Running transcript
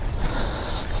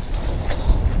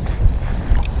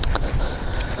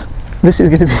This is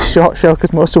going to be a short show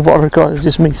because most of what I record is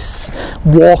just me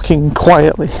walking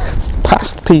quietly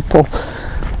past people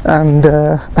and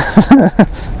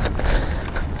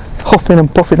huffing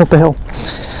and puffing up a hill.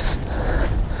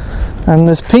 And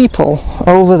there's people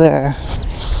over there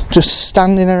just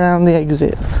standing around the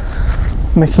exit,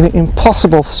 making it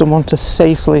impossible for someone to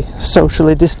safely,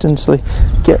 socially distancedly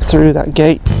get through that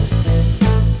gate.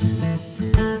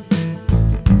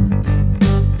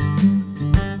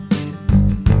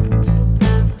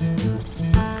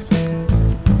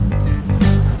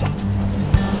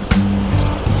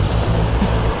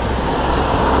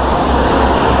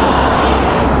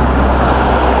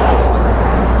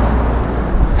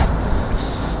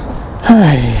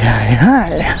 Hi.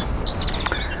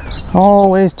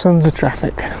 Always tons of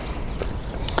traffic.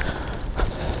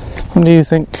 What do you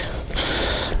think?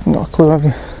 I've got a clue, have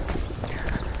you?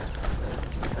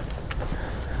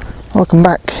 Welcome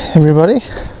back, everybody,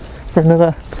 for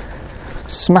another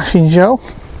smashing show.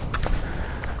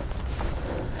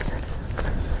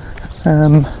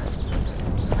 I'm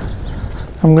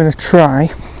going to try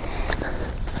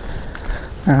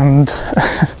and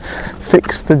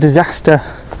fix the disaster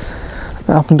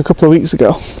that happened a couple of weeks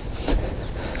ago.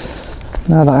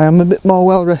 Now that I am a bit more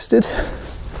well rested,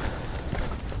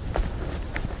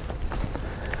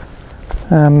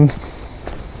 I'm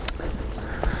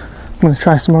going to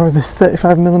try some more of this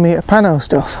 35mm pano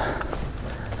stuff.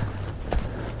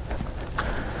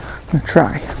 I'm going to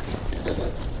try.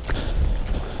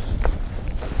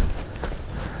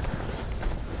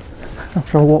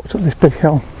 After I walked up this big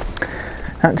hill.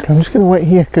 Actually, I'm just going to wait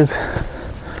here because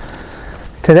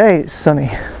today it's sunny,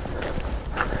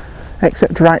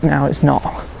 except right now it's not,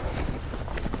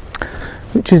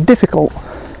 which is difficult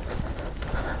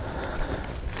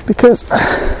because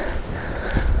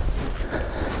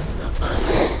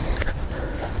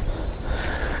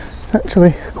it's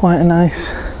actually quite a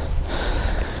nice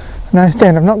day,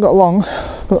 and I've not got long.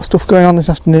 I've got stuff going on this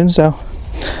afternoon, so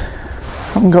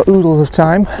I haven't got oodles of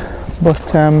time,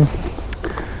 but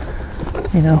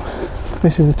you know,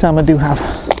 this is the time I do have.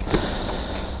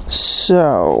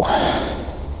 So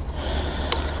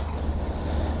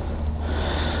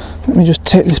let me just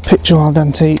take this picture while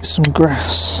Dante eats some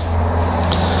grass.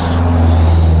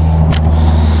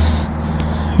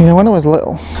 You know, when I was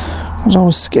little, I was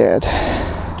always scared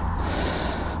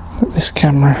that this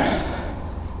camera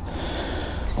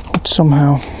would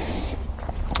somehow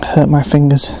hurt my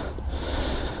fingers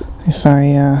if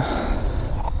I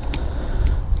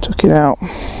took it out.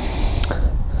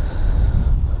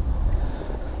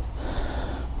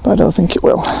 But I don't think it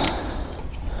will.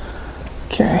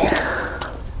 Okay.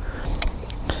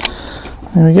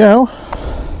 There we go.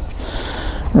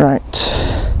 Right.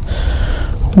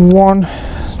 1,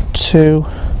 2,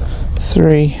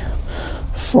 3,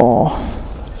 4,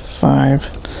 5,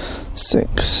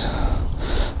 6,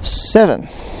 7.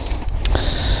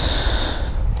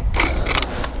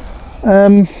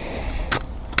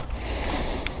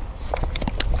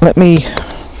 Let me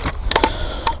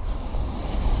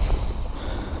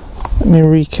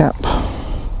recap.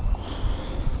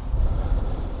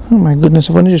 Oh my goodness,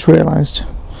 I've only just realised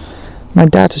my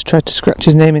dad has tried to scratch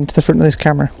his name into the front of this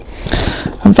camera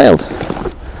and failed.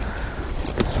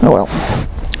 Oh well.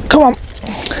 Come on.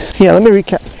 Yeah, let me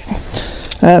recap.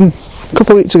 A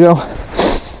couple of weeks ago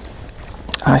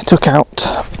I took out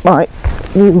my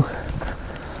new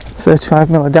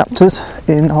 35mm adapters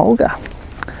in Olga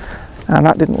and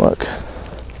that didn't work.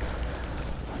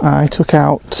 I took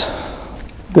out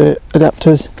the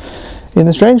adapters in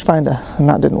the Rangefinder and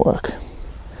that didn't work.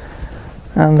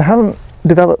 And I haven't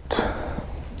developed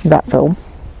that film.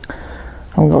 I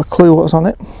haven't got a clue what's on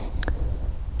it.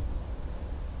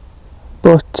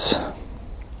 But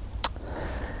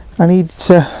I need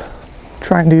to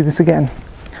try and do this again.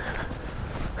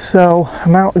 So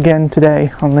I'm out again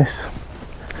today on this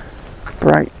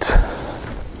bright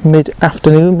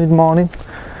mid-afternoon, mid-morning,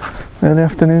 early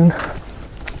afternoon.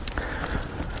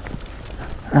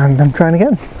 And I'm trying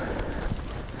again.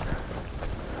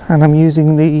 And I'm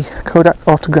using the Kodak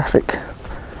Autographic,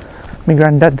 my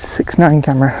granddad's 6.9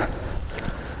 camera,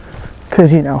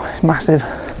 because you know it's massive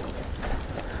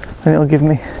and it'll give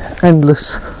me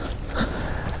endlessly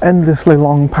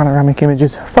long panoramic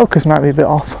images. Focus might be a bit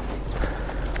off,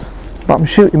 but I'm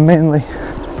shooting mainly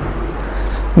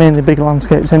big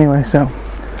landscapes anyway, so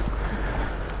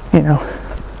you know.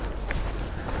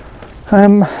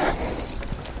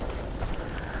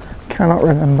 Cannot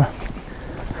remember.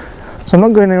 So I'm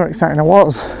not going anywhere exciting. I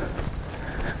was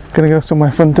going to go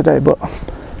somewhere fun today, but I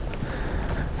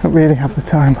don't really have the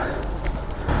time.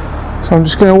 So I'm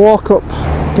just going to walk up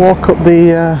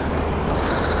the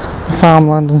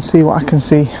farmland and see what I can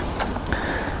see,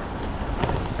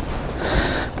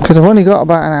 because I've only got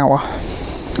about an hour.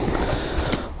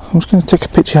 I'm just going to take a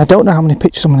picture. I don't know how many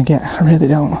pictures I'm going to get, I really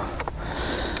don't.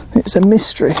 It's a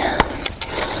mystery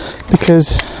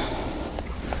because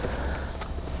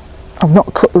I've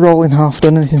not cut the roll in half,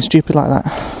 done anything stupid like that.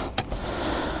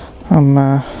 I'm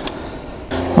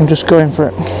just going for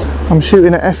it. I'm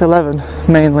shooting at f11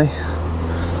 mainly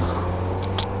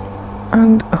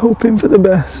and hoping for the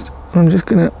best. I'm just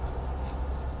gonna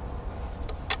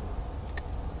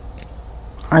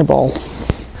eyeball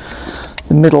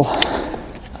the middle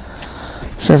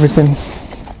for everything.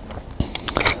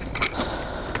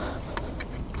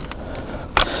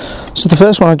 So the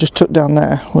first one I just took down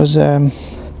there was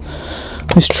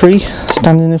this tree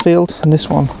standing in the field, and this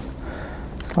one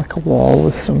is like a wall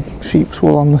with some sheep's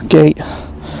wool on the gate.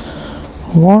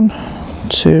 1,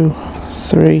 2,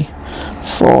 3,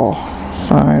 4,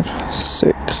 5,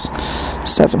 6,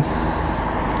 7.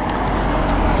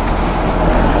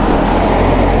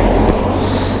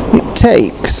 It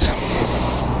takes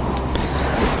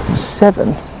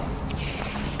 7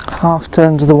 half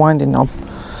turns of the winding knob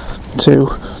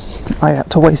to. I had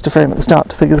to waste a frame at the start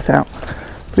to figure this out,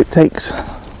 but it takes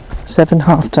 7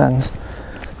 half turns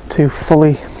to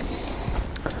fully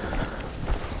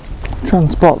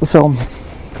transport the film.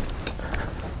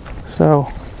 So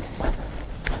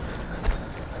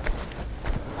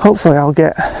hopefully I'll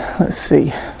get, let's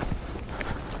see,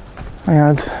 I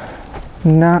had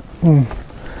 9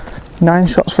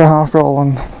 shots for a half roll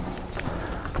on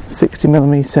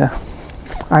 60mm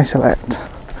isolate.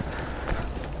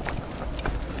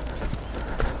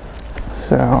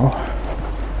 So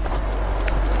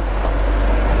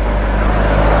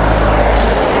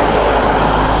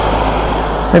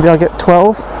maybe I'll get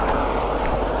 12,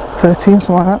 13,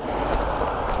 something like that.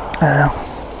 I don't know.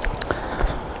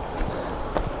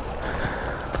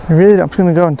 I'm just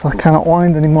going to go until I cannot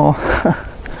wind anymore.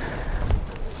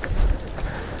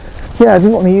 Yeah, I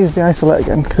didn't want to use the isolate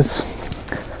again because,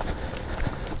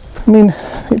 I mean,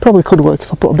 it probably could work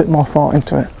if I put a bit more thought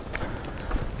into it,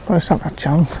 but I just haven't had a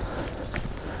chance.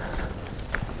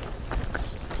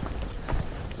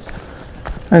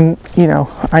 And, you know,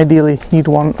 ideally you'd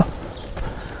want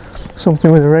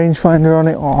something with a rangefinder on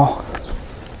it, or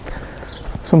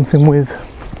something with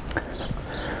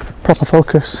proper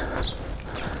focus.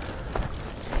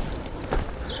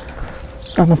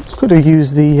 And I could have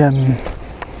used the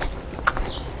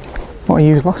what I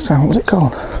used last time. What was it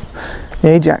called? The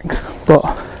Ajax, but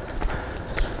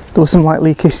there were some light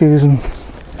leak issues and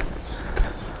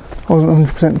I wasn't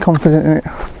 100% confident in it.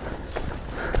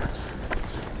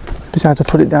 Besides, I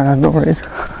put it down, I don't know where it is.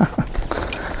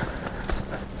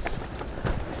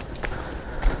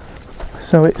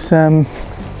 So it's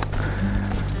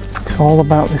all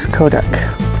about this Kodak.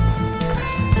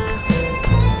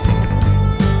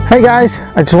 Hey guys,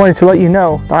 I just wanted to let you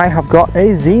know that I have got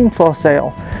a zine for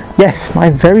sale. Yes, my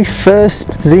very first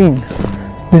zine.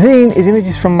 The zine is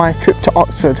images from my trip to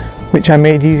Oxford, which I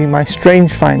made using my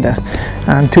Strangefinder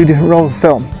and 2 different rolls of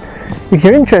film. If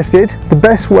you're interested, the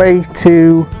best way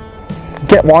to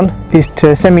get one is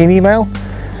to send me an email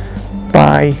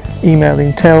by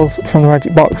emailing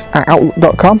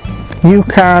talesfromthemagicbox@outlook.com. You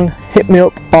can hit me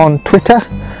up on Twitter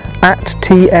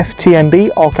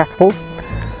 @TFTMB, all capitals,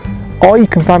 or you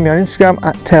can find me on Instagram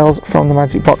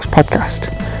 @talesfromthemagicboxpodcast.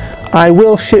 I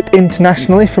will ship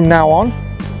internationally from now on,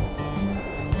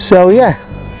 so yeah,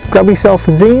 grab yourself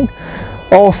a zine.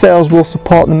 All sales will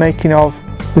support the making of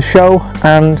the show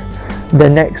and the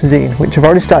next zine, which I've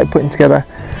already started putting together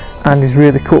and is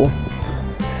really cool.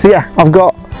 So yeah, I've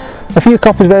got a few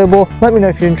copies available. Let me know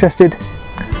if you're interested.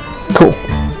 Cool.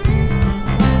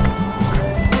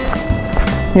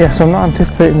 Yeah, so I'm not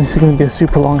anticipating this is going to be a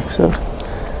super long episode,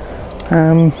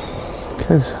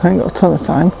 because I ain't got a ton of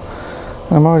time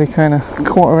and I'm already kind of a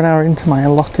quarter of an hour into my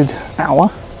allotted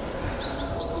hour,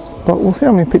 but we'll see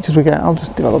how many pictures we get. I'll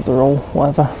just develop the roll,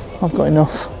 whatever. I've got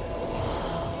enough.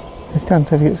 You can't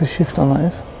tell if he gets a shift on,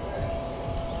 that is.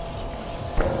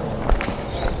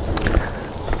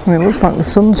 And it looks like the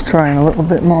sun's trying a little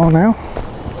bit more now,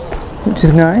 which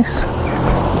is nice.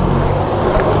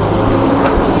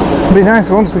 It'll be nice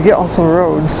once we get off the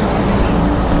roads.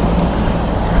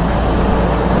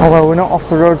 Although we're not off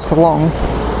the roads for long,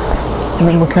 and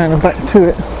then we're kind of back to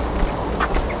it.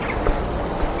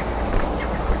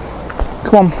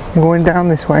 Come on, we're going down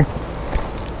this way.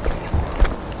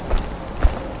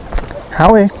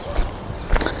 Howie.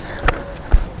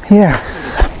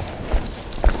 Yes.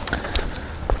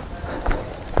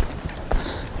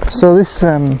 So this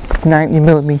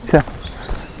 90mm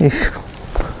ish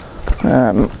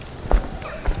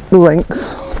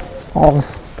length of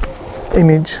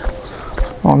image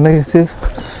or negative.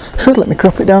 Should let me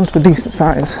crop it down to a decent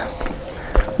size,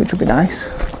 which would be nice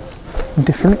and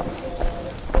different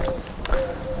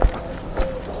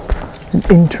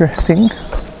and interesting.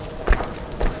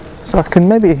 So I can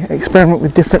maybe experiment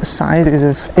with different sizes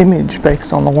of image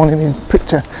based on the one image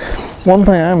picture. One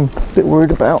thing I'm a bit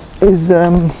worried about is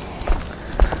having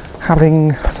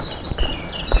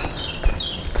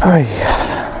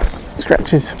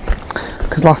scratches,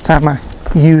 because last time I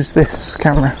used this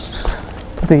camera,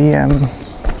 the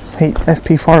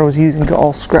FP4 I was using got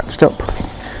all scratched up,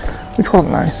 which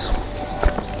wasn't nice.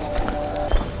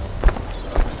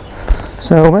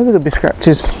 So maybe there'll be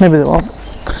scratches, maybe there won't.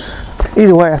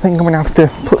 Either way, I think I'm going to have to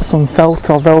put some felt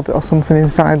or velvet or something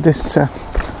inside this to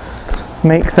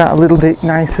make that a little bit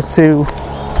nicer to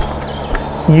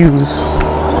use.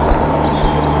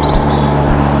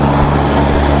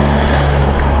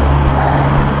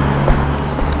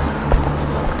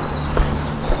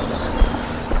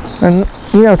 And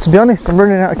you know, to be honest, I'm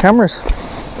running out of cameras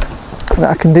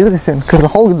that I can do this in, because the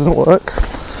Holga doesn't work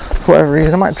for whatever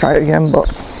reason. I might try it again, but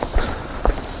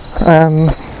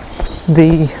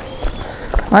the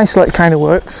iSelect kind of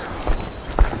works.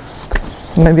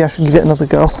 Maybe I should give it another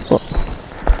go, but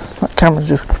that camera's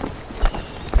just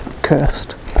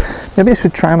cursed. Maybe I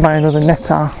should try and buy another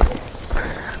Netar,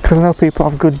 because I know people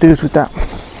have good do's with that.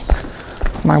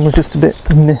 Mine was just a bit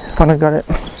meh when I got it.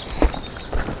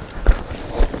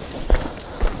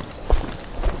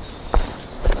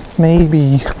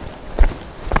 Maybe.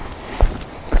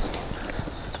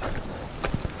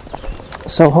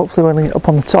 So hopefully when I get up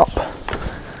on the top,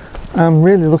 I'm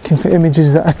really looking for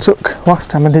images that I took last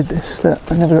time I did this that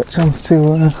I never got a chance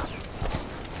to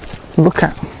look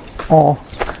at, or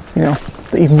you know,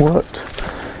 that even worked.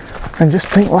 And just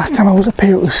think, last time I was up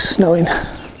here it was snowing.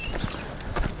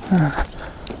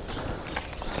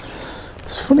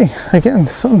 It's funny, again,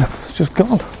 the sun is just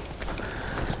gone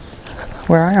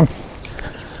where I am.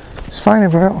 It's fine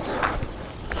everywhere else,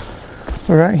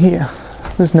 but right here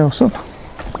there's no sun.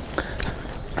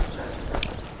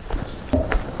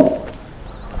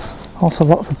 Also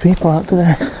lots of people out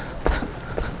today.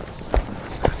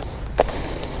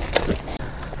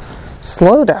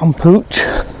 Slow down, Pooch.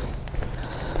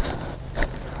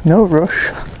 No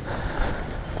rush.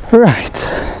 Right.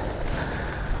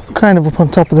 I'm kind of up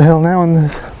on top of the hill now and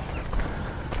there's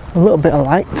a little bit of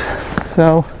light.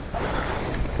 So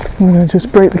I'm going to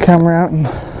just break the camera out, and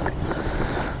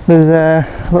there's a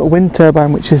little wind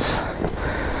turbine which is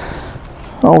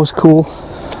always cool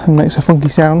and makes a funky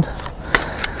sound.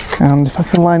 And if I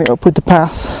can line it up with the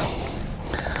path,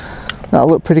 that'll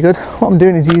look pretty good. What I'm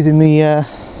doing is using the,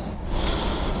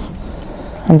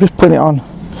 I'm just putting it on,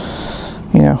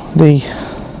 you know, the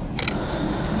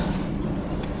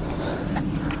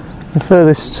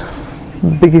furthest,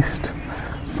 biggest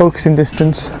focusing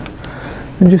distance,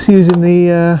 and just using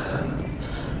the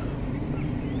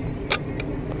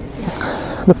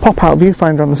pop-out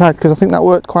viewfinder on the side, because I think that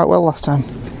worked quite well last time.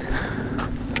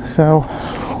 So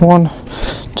 1,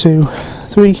 2,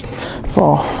 3,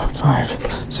 4,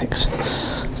 5, 6,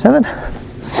 7.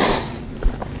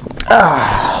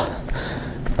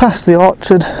 Past the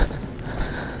orchard.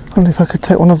 Wonder if I could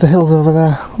take one of the hills over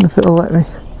there. Wonder if it'll let me.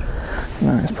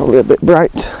 No, it's probably a bit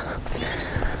bright.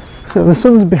 So the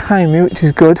sun's behind me, which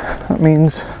is good. That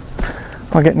means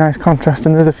I'll get nice contrast,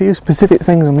 and there's a few specific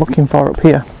things I'm looking for up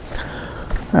here.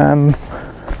 Like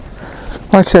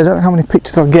I said, I don't know how many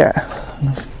pictures I'll get.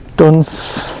 I've done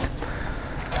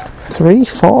 3,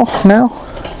 4 now.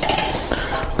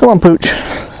 Come on, Pooch.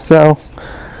 So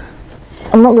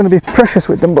I'm not going to be precious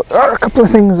with them, but there are a couple of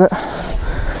things that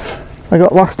I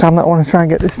got last time that I want to try and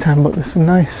get this time. But there's some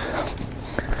nice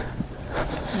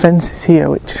fences here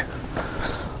which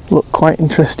look quite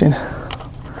interesting,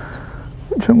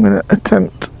 which I'm going to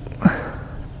attempt.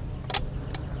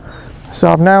 So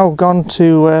I've now gone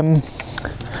to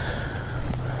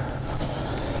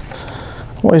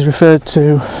what is referred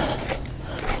to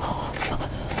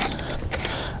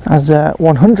as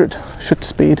 100 shutter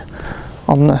speed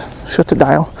on the shutter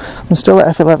dial. I'm still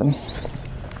at f11.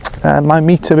 My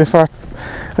meter, before I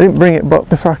didn't bring it, but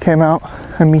before I came out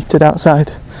I metered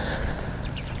outside,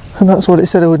 and that's what it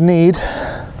said I would need,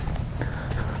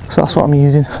 so that's what I'm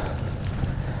using.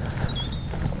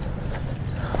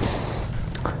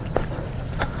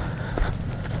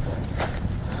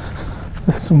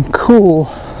 There's some cool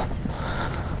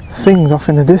things off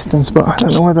in the distance, but I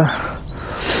don't know whether,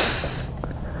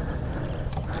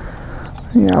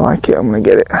 yeah, I like it, I'm gonna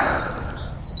get it.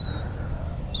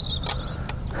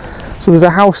 So there's a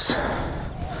house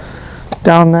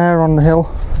down there on the hill.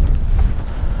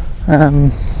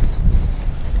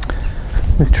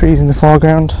 with trees in the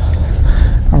foreground.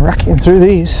 I'm racketing through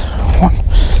these. 1, 2, 3,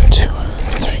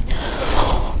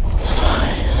 4,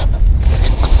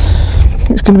 5.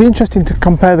 It's going to be interesting to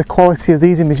compare the quality of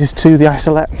these images to the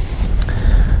isolette,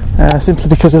 simply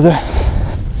because of the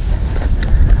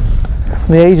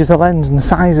age of the lens and the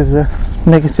size of the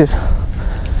negative.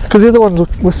 Because the other ones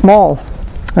were small.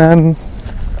 They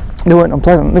weren't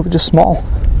unpleasant, they were just small.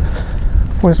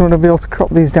 Whereas I'm going to be able to crop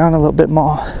these down a little bit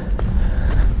more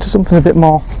to something a bit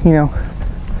more, you know,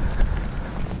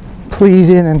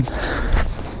 pleasing and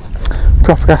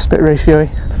proper aspect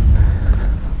ratio-y.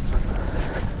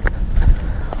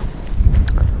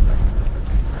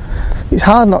 It's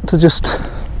hard not to just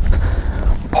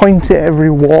point at every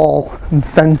wall and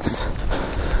fence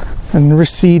and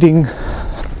receding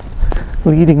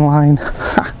leading line,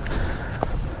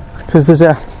 because there's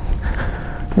a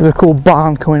cool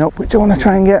barn coming up which I want to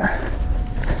try and get,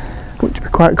 which would be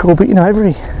quite cool. But you know,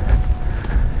 every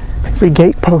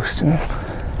gate post, and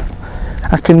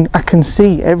I can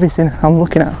see everything I'm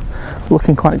looking at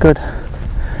looking quite good.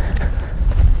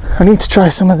 I need to try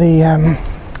some of the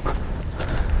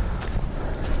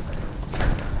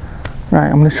right,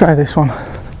 I'm going to try this one.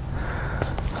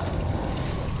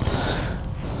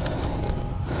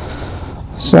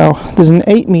 So there's an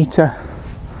 8-meter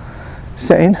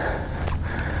setting,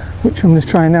 which I'm going to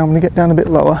try now. I'm going to get down a bit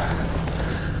lower,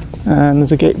 and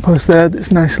there's a gate post there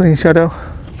that's nicely in shadow.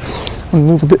 I'm going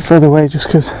to move a bit further away just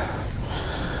because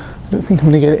I don't think I'm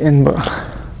going to get it in, but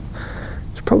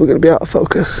it's probably going to be out of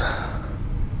focus.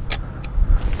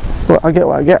 But I get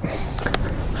what I get.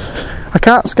 I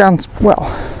can't scan, well,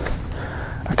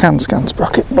 I can scan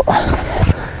Sprocket, but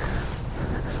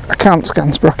I can't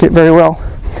scan Sprocket very well.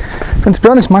 And to be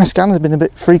honest, my scan has been a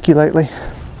bit freaky lately.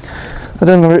 I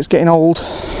don't know whether it's getting old. 2,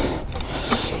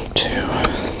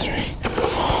 3,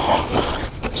 4,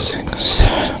 6,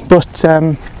 7. But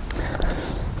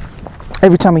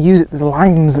every time I use it, there's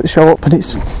lines that show up, and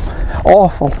it's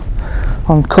awful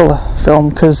on colour film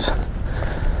because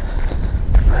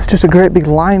there's just a great big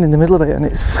line in the middle of it, and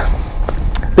it's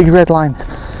a big red line,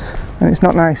 and it's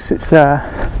not nice. It's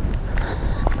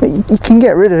you can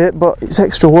get rid of it, but it's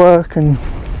extra work, and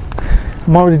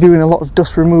I'm already doing a lot of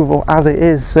dust removal as it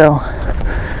is, so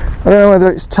I don't know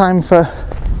whether it's time for...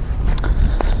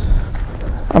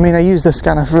 I mean, I use the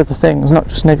scanner for other things, not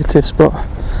just negatives, but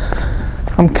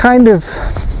I'm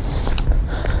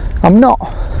not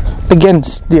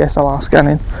against DSLR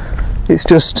scanning. It's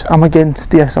just I'm against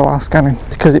DSLR scanning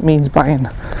because it means buying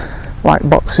light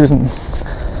boxes, and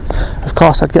of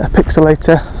course I'd get a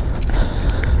pixelator,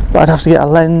 but I'd have to get a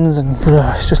lens, and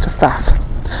it's just a faff.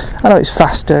 I know it's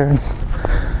faster and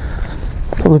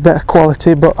probably better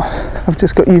quality, but I've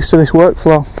just got used to this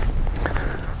workflow,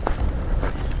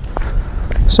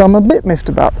 so I'm a bit miffed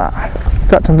about that. In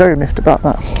fact, I'm very miffed about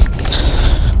that.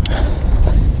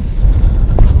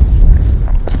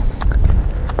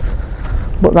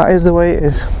 But that is the way it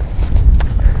is.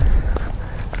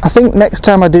 I think next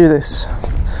time I do this,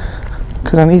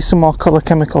 because I need some more colour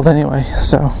chemicals anyway,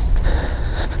 so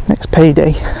next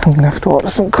payday I'm going to have to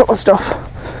order some colour stuff.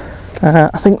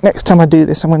 I think next time I do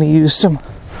this, I'm going to use some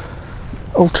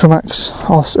Ultramax,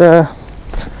 or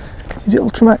is it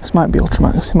Ultramax? Might be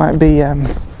Ultramax. It might be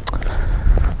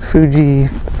Fuji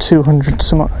 200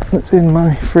 something that's in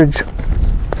my fridge.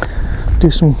 Do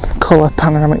some colour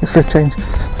panoramic for a change.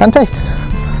 Dante!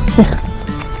 Yeah.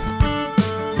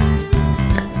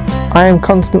 I am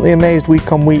constantly amazed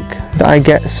week on week that I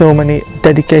get so many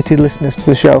dedicated listeners to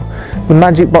the show. The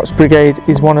Magic Box Brigade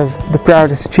is one of the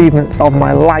proudest achievements of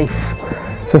my life.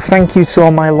 So thank you to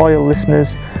all my loyal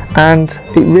listeners, and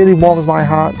it really warms my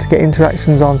heart to get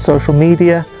interactions on social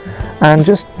media and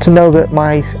just to know that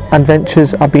my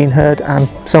adventures are being heard and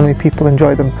so many people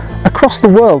enjoy them across the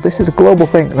world. This is a global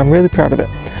thing and I'm really proud of it.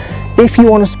 If you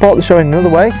want to support the show in another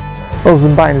way, other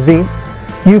than buying a zine,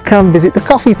 you can visit the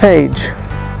coffee page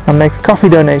and make a coffee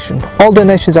donation. All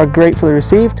donations are gratefully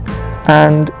received,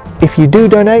 and if you do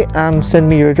donate and send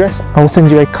me your address, I will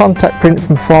send you a contact print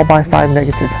from 4x5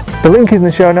 negative. The link is in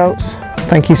the show notes.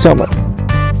 Thank you so much.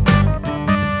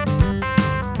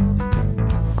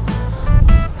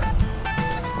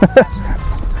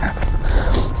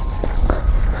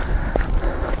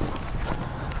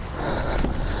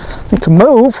 You can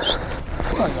move.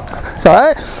 It's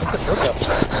alright.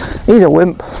 He's a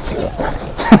wimp.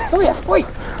 Oh yeah, wait.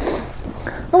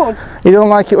 Come on. He don't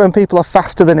like it when people are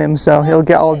faster than him, so he'll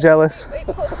get all jealous. It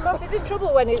puts him off. He's in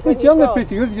trouble when he's generally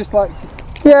pretty good, he just likes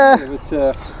to... Yeah. But,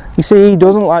 you see, he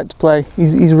doesn't like to play.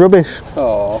 He's rubbish.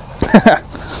 oh.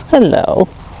 Hello.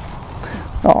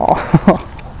 Oh.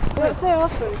 Well, it's there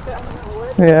after, but I don't know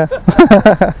what. Yeah.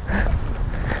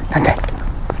 Dante.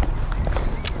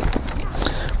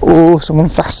 oh, someone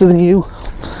faster than you.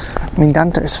 I mean,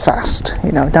 Dante's fast,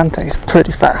 you know, Dante's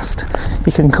pretty fast.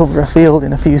 He can cover a field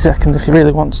in a few seconds if he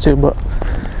really wants to, but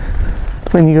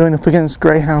when you're going up against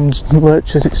greyhounds and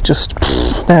lurchers, it's just,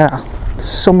 there,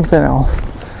 something else.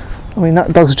 I mean,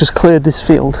 that dog's just cleared this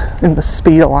field in the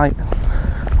speed of light,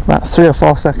 about 3 or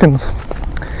 4 seconds.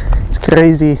 It's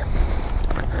crazy.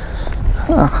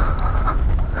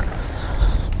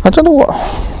 I don't know what,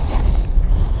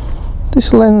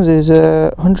 this lens is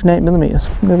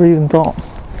 108mm, never even thought.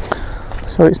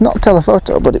 So it's not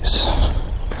telephoto, but it's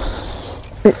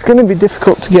going to be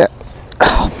difficult to get.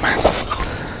 Oh man!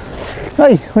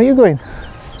 Hey, where are you going?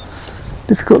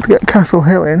 Difficult to get Castle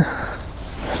Hill in,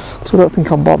 so I don't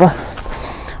think I'll bother.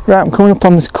 Right, I'm coming up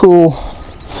on this cool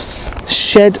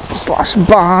shed slash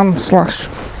barn slash,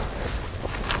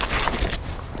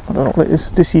 I don't know what it is,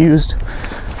 disused,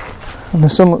 and the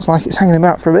sun looks like it's hanging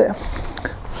about for a bit.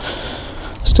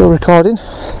 Still recording.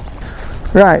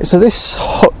 Right, so this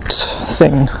hut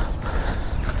thing,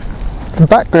 the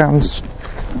background's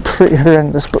pretty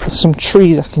horrendous, but there's some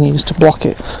trees I can use to block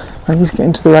it. I need to get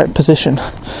into the right position.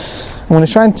 I'm going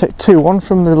to try and take two, one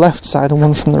from the left side and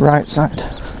one from the right side.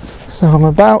 So I'm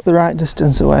about the right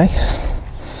distance away.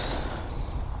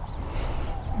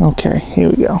 Okay, here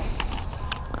we go.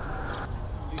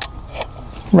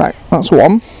 Right, that's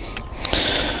one.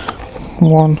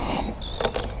 One.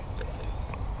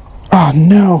 Oh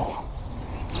no!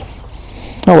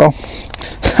 Oh well,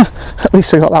 at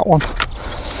least I got that one.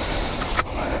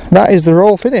 That is the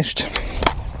roll finished.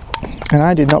 And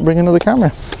I did not bring another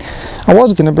camera. I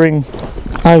was going to bring,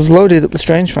 I've loaded up the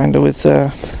Strangefinder with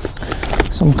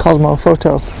some Cosmo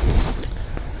Photo,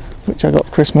 which I got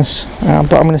for Christmas,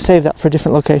 but I'm going to save that for a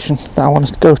different location that I want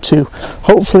to go to,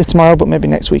 hopefully tomorrow, but maybe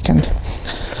next weekend.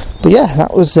 But yeah,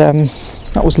 that was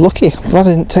lucky. I'm glad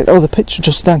I didn't take the other picture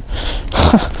just then.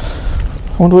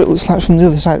 I wonder what it looks like from the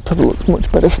other side. It probably looks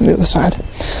much better from the other side.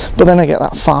 But then I get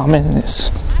that farm in and it's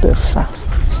a bit of a faff.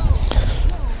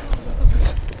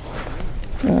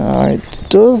 It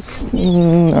does.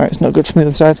 Alright, it's not good from the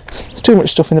other side. There's too much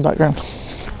stuff in the background.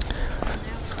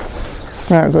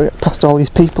 Right, I've got to get past all these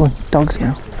people and dogs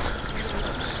now.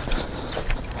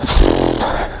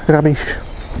 Rubbish. I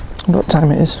wonder what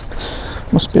time it is.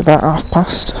 Must be about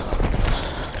past.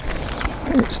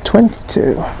 It's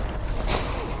 22.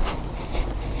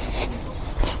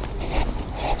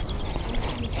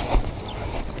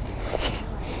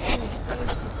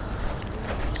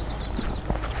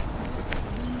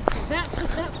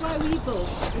 That's why we book,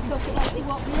 because they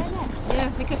want the NS. Yeah,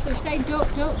 because they're saying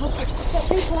don't book it. But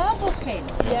people are booking.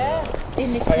 Yeah.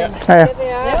 In this country. Hiya.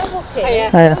 They are booking.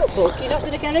 Hiya. Don't book, you're not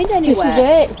going to get in anywhere. This is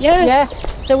it. Yeah.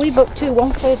 So we booked two,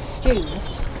 one for June.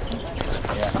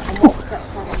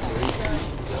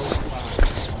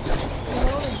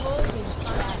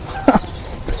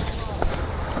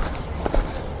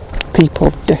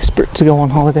 People desperate to go on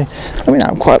holiday. I mean,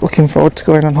 I'm quite looking forward to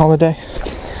going on holiday.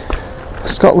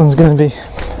 Scotland's going to be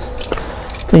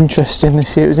interesting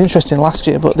this year. It was interesting last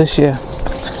year, but this year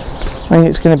I think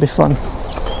it's going to be fun.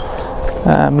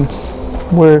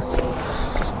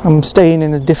 I'm staying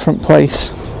in a different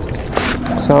place,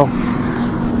 so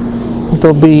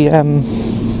there'll be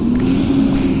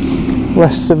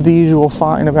less of the usual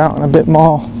farting about and a bit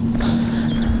more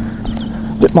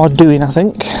doing, I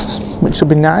think, which will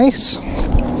be nice.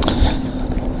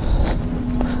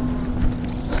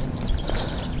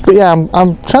 But yeah,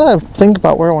 I'm trying to think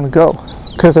about where I want to go,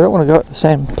 because I don't want to go at the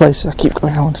same place I keep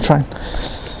going. I want to try and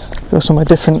go somewhere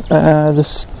different.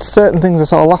 There's certain things I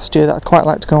saw last year that I'd quite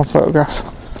like to go and photograph.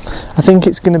 I think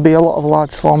it's going to be a lot of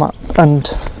large format, and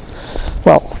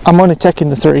well, I'm only taking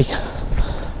the 3.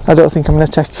 I don't think I'm going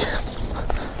to take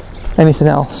anything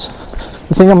else.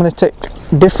 The thing I'm going to take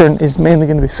different is mainly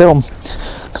going to be film,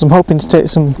 because I'm hoping to take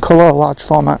some colour large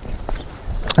format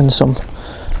and some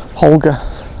Holga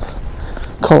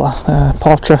colour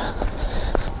portrait.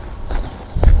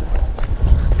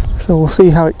 So we'll see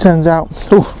how it turns out.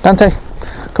 Oh, Dante,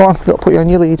 come on, we've got to put you on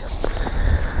your lead.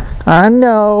 I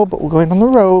know, but we're going on the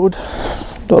road.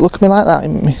 Don't look at me like that,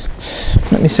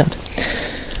 make me sad.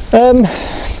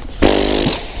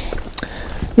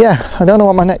 Yeah, I don't know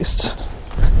what my next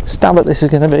stab at this is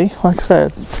going to be. Like I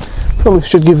said, probably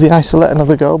should give the isolate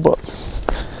another go, but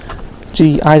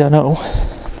gee, I don't know.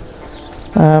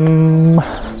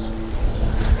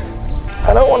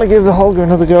 I don't want to give the Holga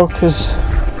another go because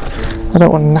I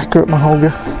don't want to knacker up my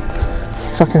Holga.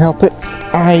 If I can help it,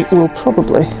 I will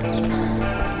probably.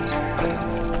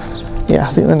 Yeah,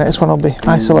 I think the next one will be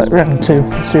isolate round 2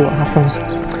 and see what happens.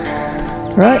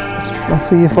 Right, I'll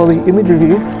see you for the image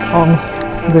review on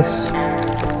this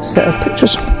set of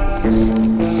pictures.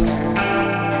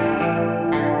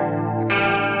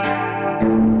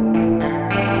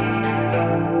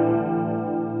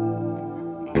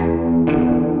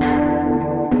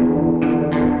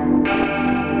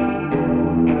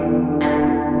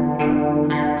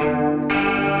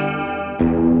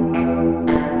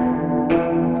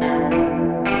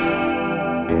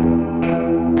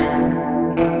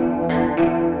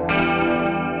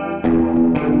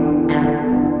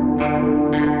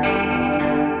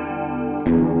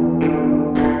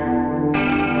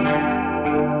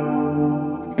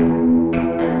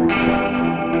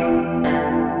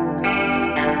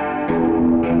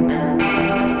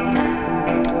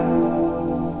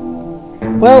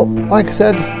 Well, like I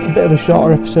said, a bit of a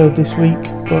shorter episode this week,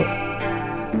 but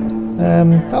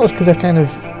that was because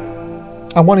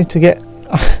I wanted to get,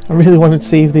 I really wanted to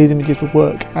see if these images would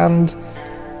work, and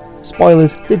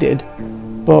spoilers, they did,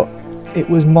 but it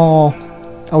was more,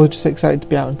 I was just excited to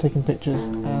be out and taking pictures,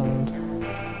 and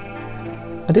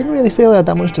I didn't really feel I had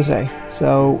that much to say,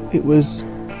 so I was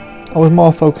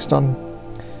more focused on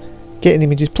getting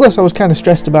images, plus I was kind of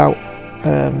stressed about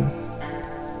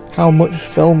how much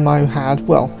film I had,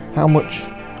 well, how much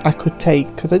I could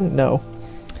take, because I didn't know,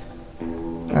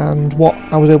 and what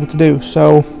I was able to do.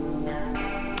 So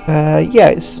yeah,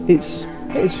 it's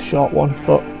a short one,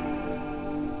 but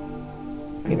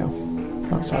you know,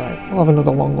 that's alright. I'll have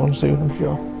another long one soon, I'm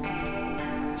sure.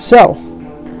 So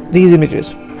these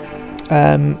images,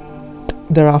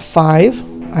 there are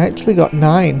 5. I actually got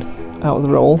 9 out of the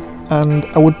roll, and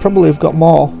I would probably have got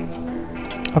more.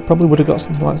 I probably would have got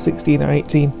something like 16 or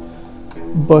 18,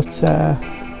 but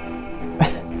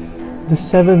the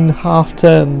 7 half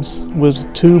turns was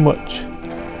too much.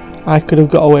 I could have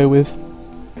got away with,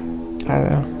 I don't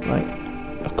know, like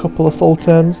a couple of full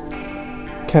turns,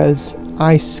 because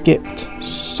I skipped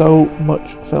so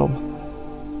much film.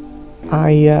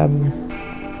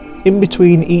 In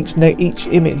between each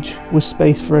image was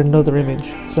space for another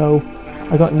image, so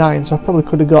I got 9, so I probably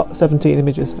could have got 17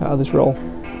 images out of this roll.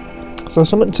 So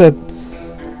something to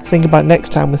think about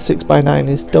next time with 6x9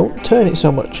 is don't turn it so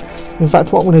much. In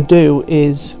fact, what I'm going to do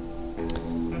is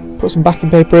put some backing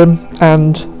paper in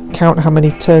and count how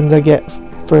many turns I get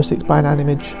for a 6x9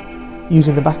 image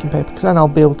using the backing paper, because then I'll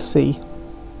be able to see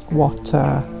what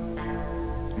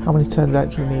how many turns I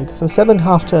actually need. So 7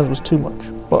 half turns was too much,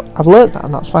 but I've learnt that,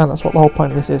 and that's fine. That's what the whole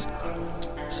point of this is.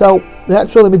 So the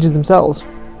actual images themselves,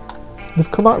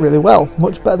 they've come out really well,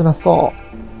 much better than I thought.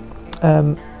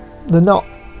 They're not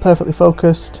perfectly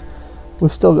focused.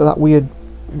 We've still got that weird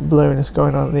blurriness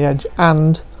going on at the edge,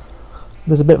 and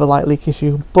there's a bit of a light leak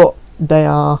issue, but they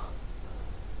are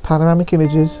panoramic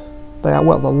images. They're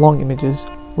long images,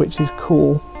 which is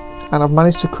cool, and I've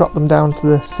managed to crop them down to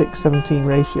the 6:17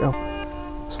 ratio,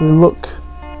 so they look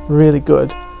really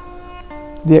good.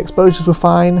 The exposures were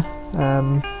fine.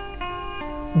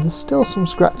 There's still some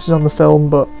scratches on the film,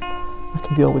 but I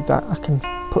can deal with that. I can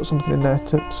put something in there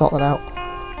to sort that out.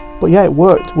 But yeah, it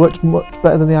worked much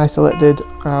better than the iSelect did,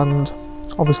 and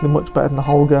obviously much better than the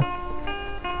Holga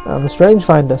and the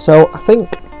Strangefinder. So I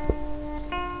think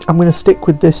I'm going to stick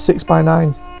with this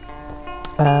 6x9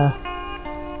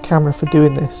 camera for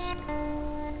doing this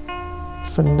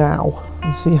for now,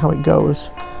 and see how it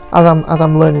goes as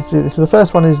I'm learning to do this. So the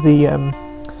first one is the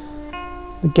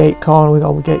gate corner with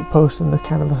all the gate posts and the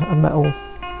kind of a metal,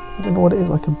 I don't know what it is,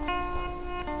 like a,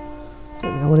 I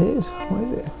don't even know what it is. What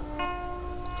is it?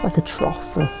 It's like a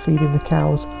trough for feeding the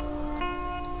cows.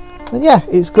 And yeah,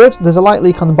 it's good. There's a light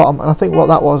leak on the bottom, and I think what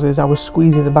that was is I was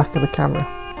squeezing the back of the camera,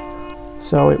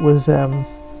 so it was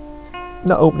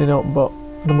not opening up, but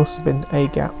there must have been a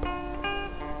gap.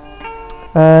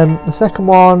 The second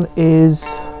one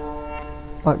is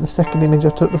like the second image I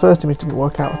took. The first image didn't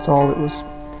work out at all. It was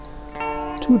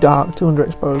too dark, too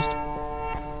underexposed,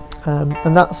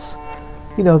 and that's,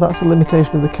 you know, that's a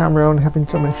limitation of the camera only having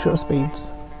so many shutter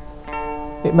speeds.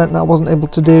 It meant that I wasn't able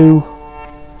to do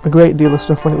a great deal of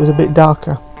stuff when it was a bit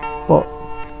darker, but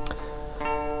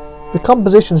the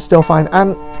composition's still fine,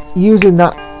 and using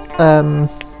that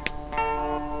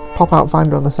pop-out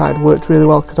finder on the side worked really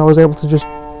well, because I was able to just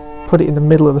put it in the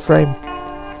middle of the frame.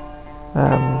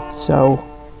 So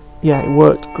yeah, it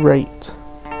worked great,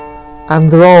 and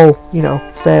they're all, you know,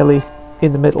 fairly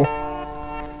in the middle,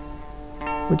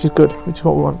 which is good, which is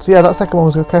what we want. So yeah, that second one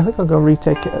was okay. I think I'll go and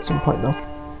retake it at some point though.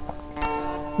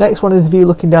 Next one is the view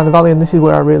looking down the valley, and this is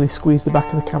where I really squeezed the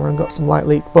back of the camera and got some light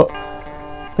leak, but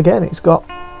again, it's got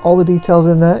all the details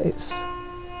in there. It's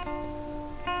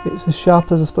as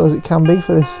sharp as I suppose it can be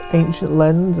for this ancient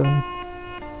lens and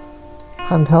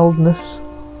handheldness,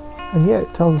 and yeah,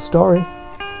 it tells a story.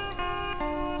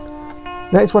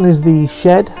 Next one is the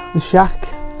shed, the shack,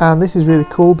 and this is really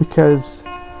cool because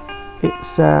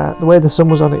it's the way the sun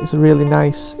was on it. It's a really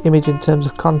nice image in terms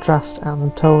of contrast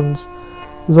and tones.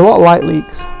 There's a lot of light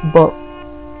leaks, but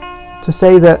to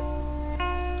say that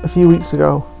a few weeks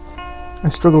ago I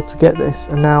struggled to get this,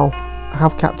 and now I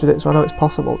have captured it, so I know it's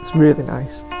possible. It's really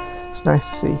nice. It's nice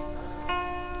to see.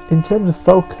 In terms of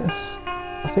focus,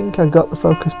 I think I got the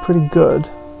focus pretty good.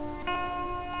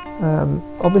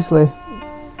 Obviously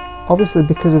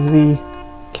because of the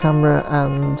camera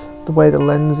and the way the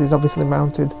lens is obviously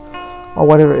mounted, or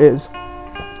whatever it is,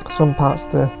 some parts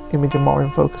of the image are more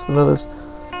in focus than others.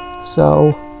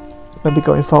 So maybe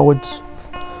going forwards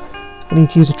I need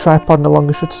to use a tripod and a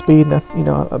longer shutter speed and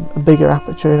a bigger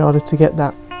aperture in order to get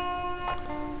that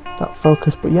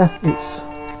focus. But yeah, it's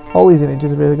all these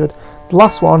images are really good. The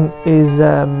last one is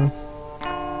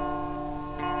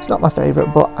it's not my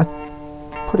favourite, but I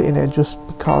put it in here just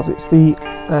because it's the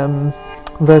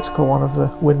vertical one of the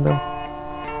windmill,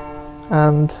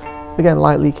 and again,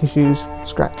 light leak issues,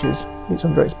 scratches, it's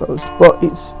underexposed, but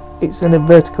it's in a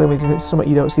vertical image and it's something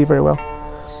you don't see very well.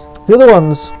 The other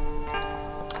ones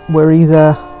were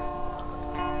either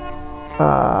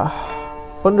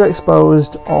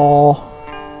underexposed or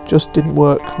just didn't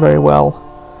work very well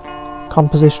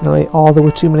compositionally, or there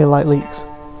were too many light leaks.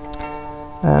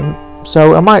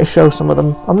 So I might show some of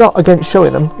them. I'm not against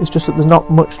showing them, it's just that there's not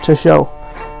much to show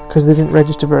because they didn't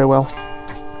register very well.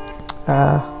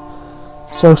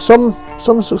 So some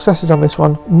successes on this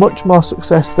one, much more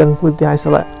success than with the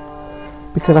iSelect,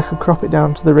 because I could crop it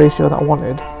down to the ratio that I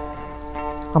wanted,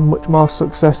 and much more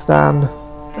success than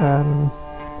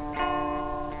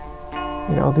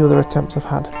the other attempts I've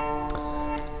had.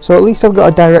 So at least I've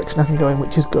got a direction I can go in,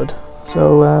 which is good.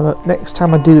 So next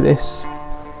time I do this,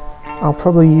 I'll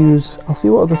see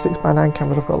what other 6x9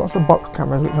 cameras I've got. Lots of box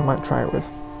cameras which I might try it with.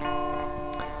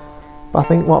 But I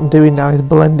think what I'm doing now is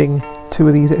blending two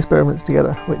of these experiments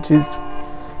together,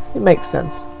 it makes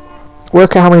sense.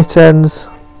 Work out how many turns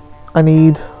I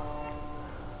need,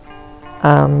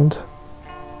 and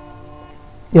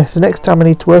so next time I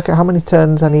need to work out how many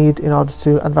turns I need in order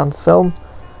to advance the film,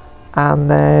 and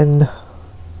then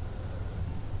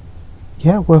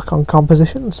work on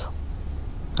compositions.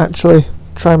 Actually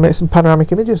try and make some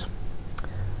panoramic images.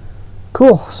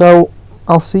 Cool, so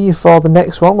I'll see you for the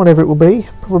next one, whenever it will be.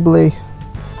 Probably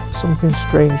something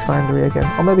strange findery again,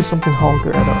 or maybe something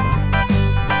Holger, I don't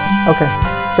know. Okay,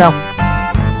 ciao.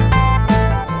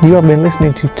 You have been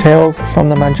listening to Tales from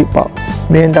the Magic Box.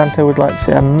 Me and Dante would like to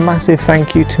say a massive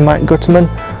thank you to Mike Gutterman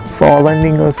for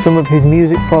lending us some of his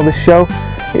music for the show.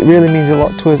 It really means a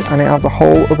lot to us, and it adds a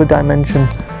whole other dimension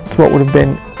to what would have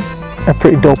been a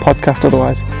pretty dull podcast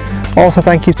otherwise. Also,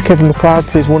 thank you to Kevin MacLeod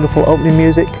for his wonderful opening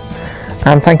music,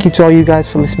 and thank you to all you guys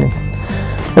for listening.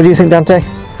 What do you think, Dante?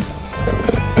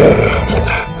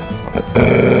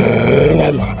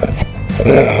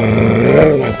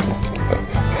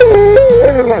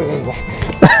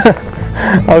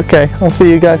 Okay, I'll see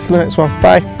you guys for the next one.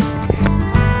 Bye.